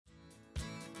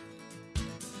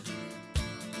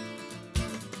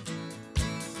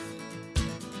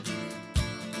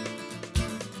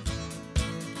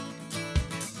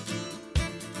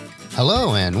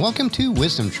Hello and welcome to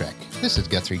Wisdom Trek. This is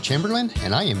Guthrie Chamberlain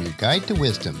and I am your guide to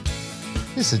wisdom.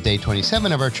 This is day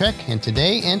 27 of our trek, and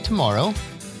today and tomorrow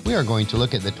we are going to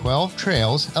look at the 12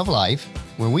 trails of life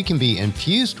where we can be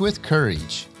infused with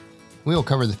courage. We will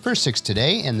cover the first 6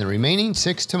 today and the remaining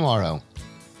 6 tomorrow.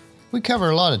 We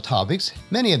cover a lot of topics,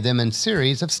 many of them in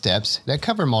series of steps that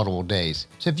cover multiple days.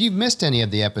 So if you've missed any of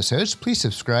the episodes, please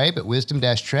subscribe at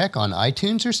Wisdom-Trek on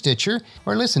iTunes or Stitcher,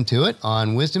 or listen to it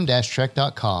on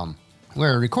wisdom-trek.com.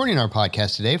 We're recording our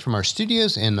podcast today from our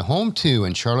studios in the Home 2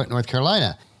 in Charlotte, North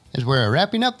Carolina. As we're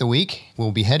wrapping up the week,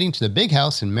 we'll be heading to the big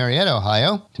house in Marietta,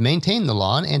 Ohio, to maintain the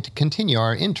lawn and to continue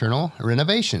our internal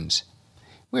renovations.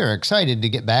 We are excited to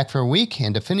get back for a week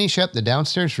and to finish up the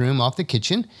downstairs room off the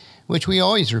kitchen, which we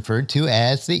always referred to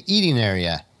as the eating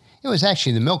area. It was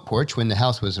actually the milk porch when the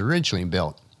house was originally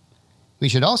built. We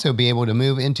should also be able to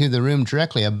move into the room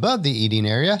directly above the eating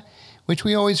area, which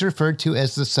we always referred to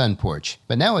as the sun porch,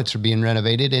 but now it's being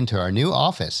renovated into our new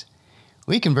office.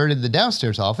 We converted the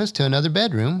downstairs office to another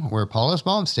bedroom where Paula's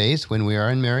mom stays when we are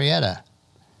in Marietta.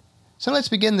 So let's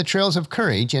begin the trails of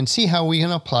courage and see how we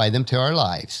can apply them to our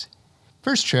lives.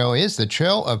 First trail is the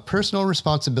trail of personal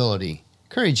responsibility.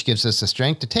 Courage gives us the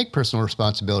strength to take personal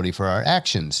responsibility for our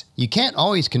actions. You can't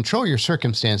always control your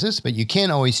circumstances, but you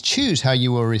can always choose how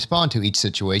you will respond to each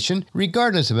situation,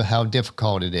 regardless of how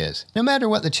difficult it is. No matter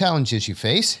what the challenges you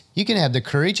face, you can have the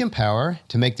courage and power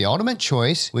to make the ultimate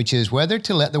choice, which is whether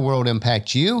to let the world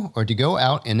impact you or to go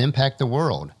out and impact the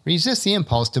world. Resist the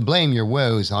impulse to blame your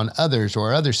woes on others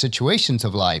or other situations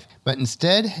of life, but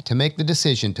instead to make the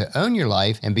decision to own your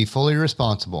life and be fully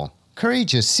responsible.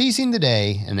 Courage is seizing the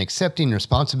day and accepting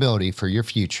responsibility for your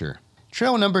future.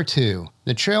 Trail number 2,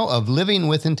 the trail of living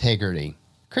with integrity.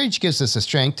 Courage gives us the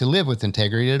strength to live with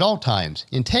integrity at all times.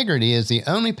 Integrity is the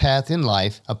only path in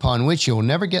life upon which you'll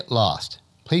never get lost.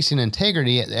 Placing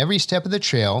integrity at every step of the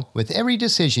trail, with every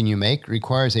decision you make,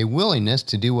 requires a willingness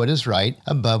to do what is right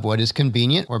above what is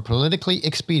convenient or politically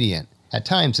expedient. At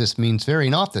times, this means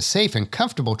veering off the safe and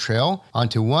comfortable trail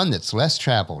onto one that's less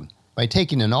traveled. By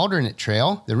taking an alternate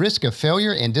trail, the risk of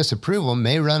failure and disapproval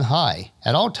may run high.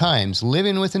 At all times,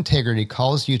 living with integrity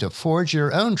calls you to forge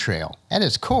your own trail. At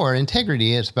its core,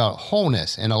 integrity is about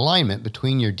wholeness and alignment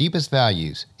between your deepest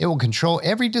values. It will control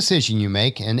every decision you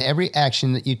make and every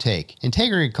action that you take.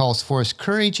 Integrity calls forth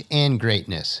courage and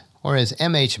greatness. Or as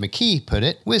M.H. McKee put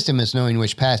it, wisdom is knowing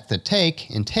which path to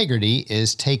take, integrity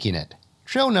is taking it.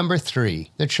 Trail number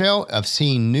 3, the trail of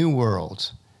seeing new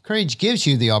worlds. Courage gives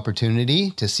you the opportunity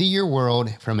to see your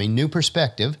world from a new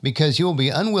perspective because you will be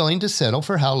unwilling to settle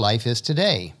for how life is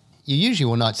today. You usually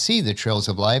will not see the trails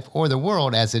of life or the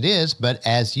world as it is, but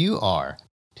as you are.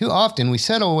 Too often we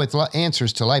settle with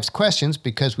answers to life's questions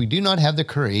because we do not have the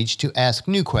courage to ask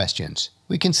new questions.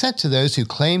 We consent to those who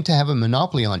claim to have a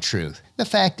monopoly on truth. The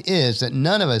fact is that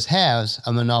none of us has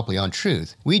a monopoly on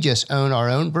truth. We just own our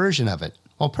own version of it.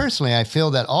 Well, personally, I feel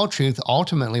that all truth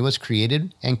ultimately was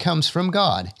created and comes from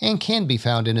God and can be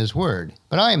found in His Word.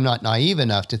 But I am not naive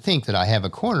enough to think that I have a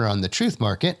corner on the truth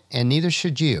market, and neither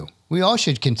should you. We all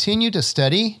should continue to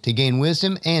study to gain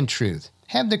wisdom and truth.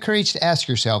 Have the courage to ask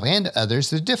yourself and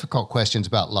others the difficult questions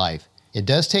about life. It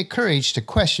does take courage to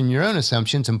question your own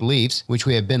assumptions and beliefs, which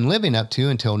we have been living up to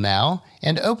until now,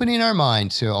 and opening our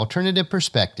minds to alternative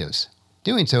perspectives.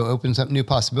 Doing so opens up new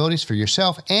possibilities for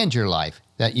yourself and your life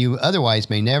that you otherwise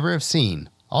may never have seen.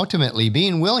 Ultimately,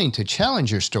 being willing to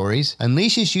challenge your stories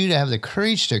unleashes you to have the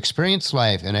courage to experience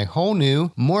life in a whole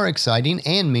new, more exciting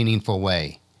and meaningful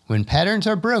way. When patterns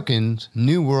are broken,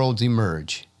 new worlds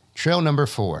emerge. Trail number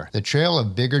 4, the trail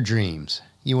of bigger dreams.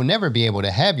 You will never be able to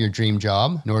have your dream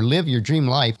job nor live your dream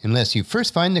life unless you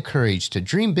first find the courage to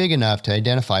dream big enough to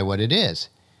identify what it is.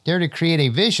 Dare to create a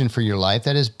vision for your life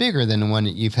that is bigger than the one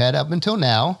that you've had up until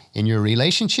now in your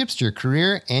relationships, your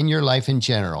career, and your life in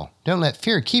general. Don't let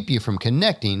fear keep you from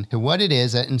connecting to what it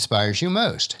is that inspires you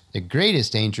most. The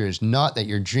greatest danger is not that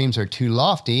your dreams are too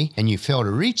lofty and you fail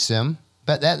to reach them,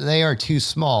 but that they are too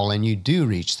small and you do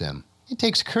reach them. It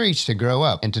takes courage to grow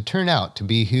up and to turn out to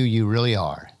be who you really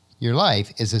are. Your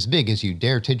life is as big as you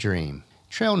dare to dream.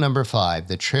 Trail number 5,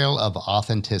 the trail of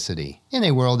authenticity. In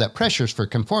a world that pressures for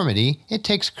conformity, it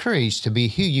takes courage to be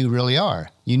who you really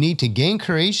are. You need to gain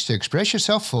courage to express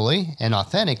yourself fully and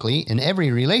authentically in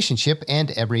every relationship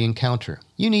and every encounter.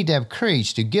 You need to have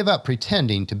courage to give up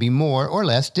pretending to be more or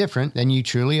less different than you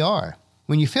truly are.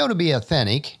 When you fail to be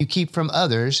authentic, you keep from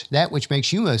others that which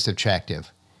makes you most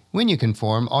attractive. When you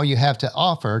conform, all you have to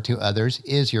offer to others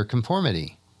is your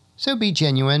conformity. So be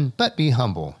genuine, but be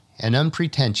humble and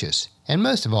unpretentious. And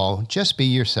most of all, just be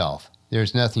yourself.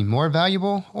 There's nothing more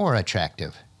valuable or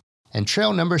attractive. And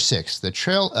trail number 6, the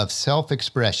trail of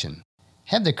self-expression.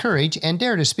 Have the courage and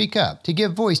dare to speak up, to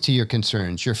give voice to your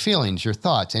concerns, your feelings, your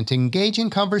thoughts, and to engage in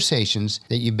conversations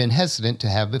that you've been hesitant to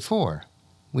have before.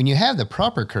 When you have the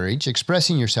proper courage,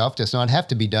 expressing yourself does not have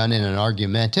to be done in an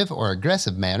argumentative or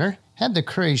aggressive manner. Have the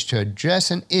courage to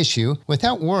address an issue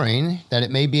without worrying that it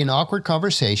may be an awkward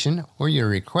conversation or your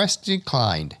request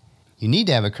declined. You need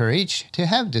to have a courage to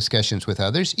have discussions with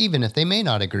others, even if they may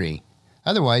not agree.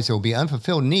 Otherwise, there will be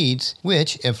unfulfilled needs,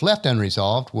 which, if left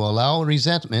unresolved, will allow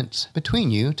resentments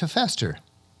between you to fester.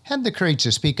 Have the courage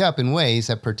to speak up in ways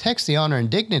that protects the honor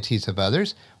and dignities of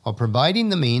others while providing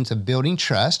the means of building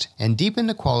trust and deepen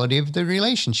the quality of the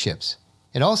relationships.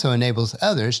 It also enables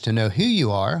others to know who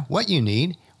you are, what you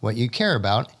need, what you care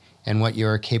about, and what you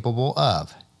are capable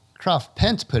of. Croft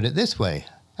Pence put it this way: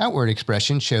 outward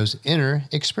expression shows inner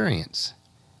experience.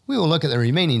 We will look at the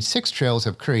remaining 6 trails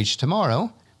of courage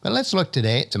tomorrow, but let's look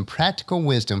today at some practical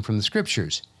wisdom from the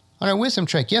Scriptures. On our wisdom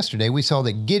trek yesterday, we saw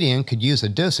that Gideon could use a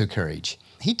dose of courage.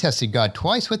 He tested God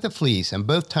twice with the fleece, and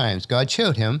both times God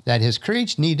showed him that his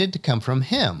courage needed to come from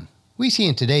him. We see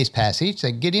in today's passage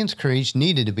that Gideon's courage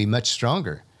needed to be much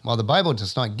stronger. While the Bible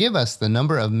does not give us the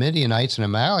number of Midianites and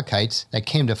Amalekites that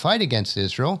came to fight against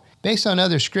Israel, based on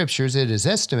other scriptures it is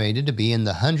estimated to be in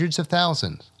the hundreds of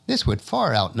thousands. This would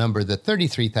far outnumber the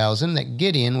 33,000 that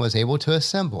Gideon was able to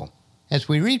assemble. As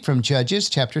we read from Judges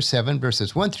chapter 7,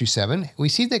 verses 1 through 7, we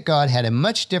see that God had a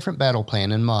much different battle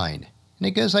plan in mind. And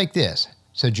it goes like this.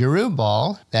 So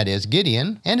Jerubbaal, that is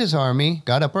Gideon, and his army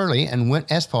got up early and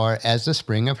went as far as the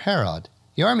spring of Harod.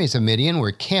 The armies of Midian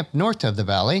were camped north of the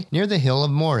valley, near the hill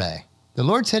of Moreh. The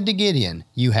Lord said to Gideon,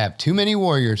 "You have too many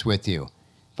warriors with you.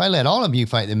 If I let all of you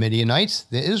fight the Midianites,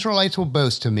 the Israelites will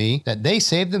boast to me that they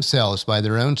saved themselves by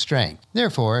their own strength.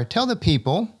 Therefore, tell the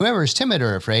people, whoever is timid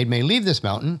or afraid may leave this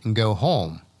mountain and go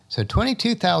home." So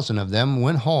 22,000 of them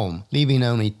went home, leaving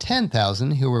only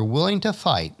 10,000 who were willing to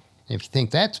fight. If you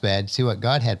think that's bad, see what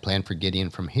God had planned for Gideon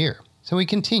from here. So we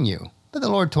continue. But the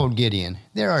Lord told Gideon,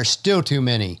 "There are still too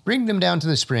many. Bring them down to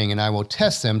the spring, and I will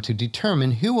test them to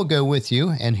determine who will go with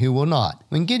you and who will not."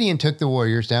 When Gideon took the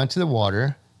warriors down to the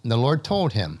water, the Lord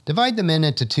told him, "Divide the men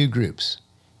into 2 groups.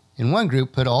 In one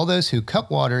group, put all those who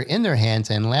cup water in their hands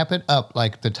and lap it up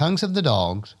like the tongues of the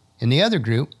dogs. In the other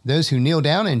group, those who kneel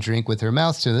down and drink with their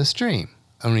mouths to the stream."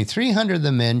 Only 300 of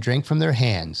the men drank from their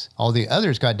hands. All the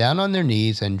others got down on their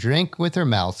knees and drank with their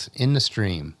mouths in the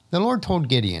stream. The Lord told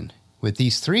Gideon, "With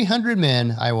these 300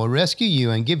 men, I will rescue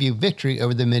you and give you victory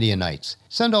over the Midianites.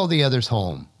 Send all the others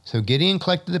home." So Gideon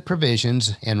collected the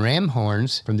provisions and ram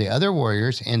horns from the other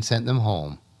warriors and sent them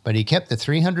home. But he kept the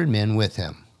 300 men with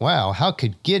him. Wow, how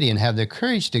could Gideon have the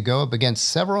courage to go up against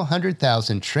several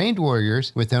 100,000 trained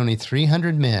warriors with only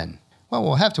 300 men? Well,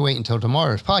 we'll have to wait until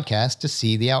tomorrow's podcast to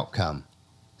see the outcome.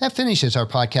 That finishes our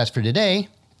podcast for today.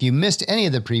 If you missed any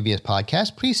of the previous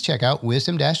podcasts, please check out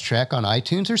Wisdom-Trek on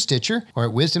iTunes or Stitcher or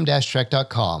at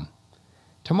wisdom-trek.com.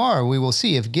 Tomorrow we will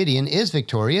see if Gideon is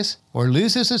victorious or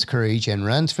loses his courage and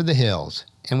runs for the hills.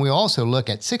 And we'll also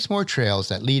look at 6 more trails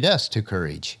that lead us to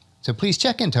courage. So please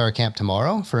check into our camp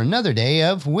tomorrow for another day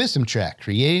of Wisdom Trek,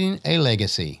 Creating a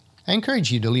Legacy. I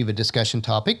encourage you to leave a discussion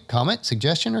topic, comment,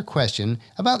 suggestion, or question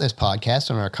about this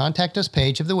podcast on our Contact Us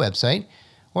page of the website,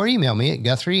 or email me at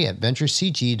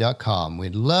guthrie@venturecg.com.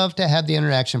 We'd love to have the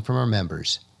interaction from our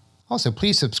members. Also,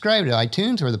 please subscribe to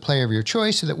iTunes or the player of your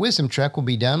choice so that Wisdom Trek will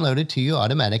be downloaded to you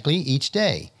automatically each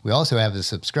day. We also have the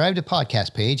subscribe to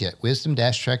podcast page at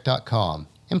wisdom-trek.com.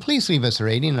 And please leave us a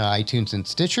rating on iTunes and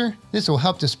Stitcher. This will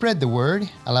help to spread the word,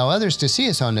 allow others to see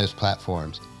us on those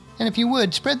platforms. And if you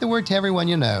would, spread the word to everyone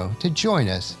you know to join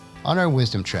us on our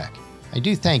Wisdom Trek. I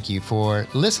do thank you for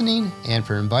listening and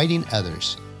for inviting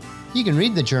others. You can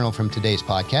read the journal from today's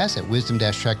podcast at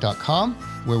wisdom-trek.com,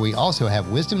 where we also have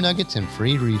wisdom nuggets and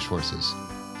free resources.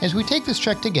 As we take this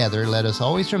trek together, let us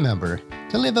always remember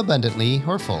to live abundantly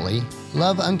or fully,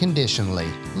 love unconditionally,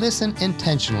 listen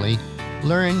intentionally,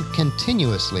 learn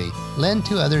continuously, lend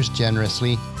to others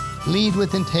generously, lead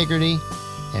with integrity,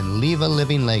 and leave a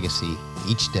living legacy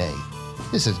each day.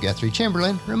 This is Guthrie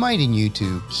Chamberlain reminding you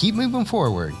to keep moving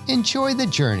forward, enjoy the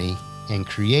journey, and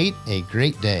create a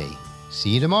great day.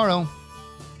 See you tomorrow.